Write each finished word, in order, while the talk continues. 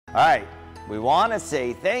All right, we want to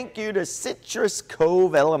say thank you to Citrus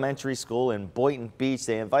Cove Elementary School in Boynton Beach.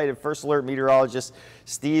 They invited First Alert meteorologist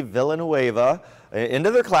Steve Villanueva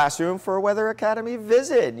into their classroom for a Weather Academy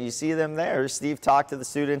visit. You see them there. Steve talked to the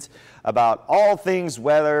students about all things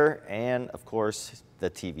weather and, of course, the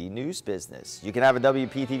TV news business. You can have a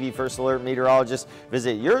WPTV First Alert meteorologist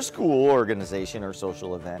visit your school, organization, or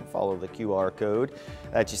social event. Follow the QR code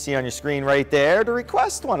that you see on your screen right there to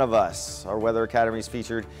request one of us. Our Weather Academy is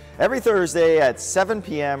featured every Thursday at 7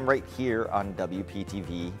 p.m. right here on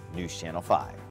WPTV News Channel 5.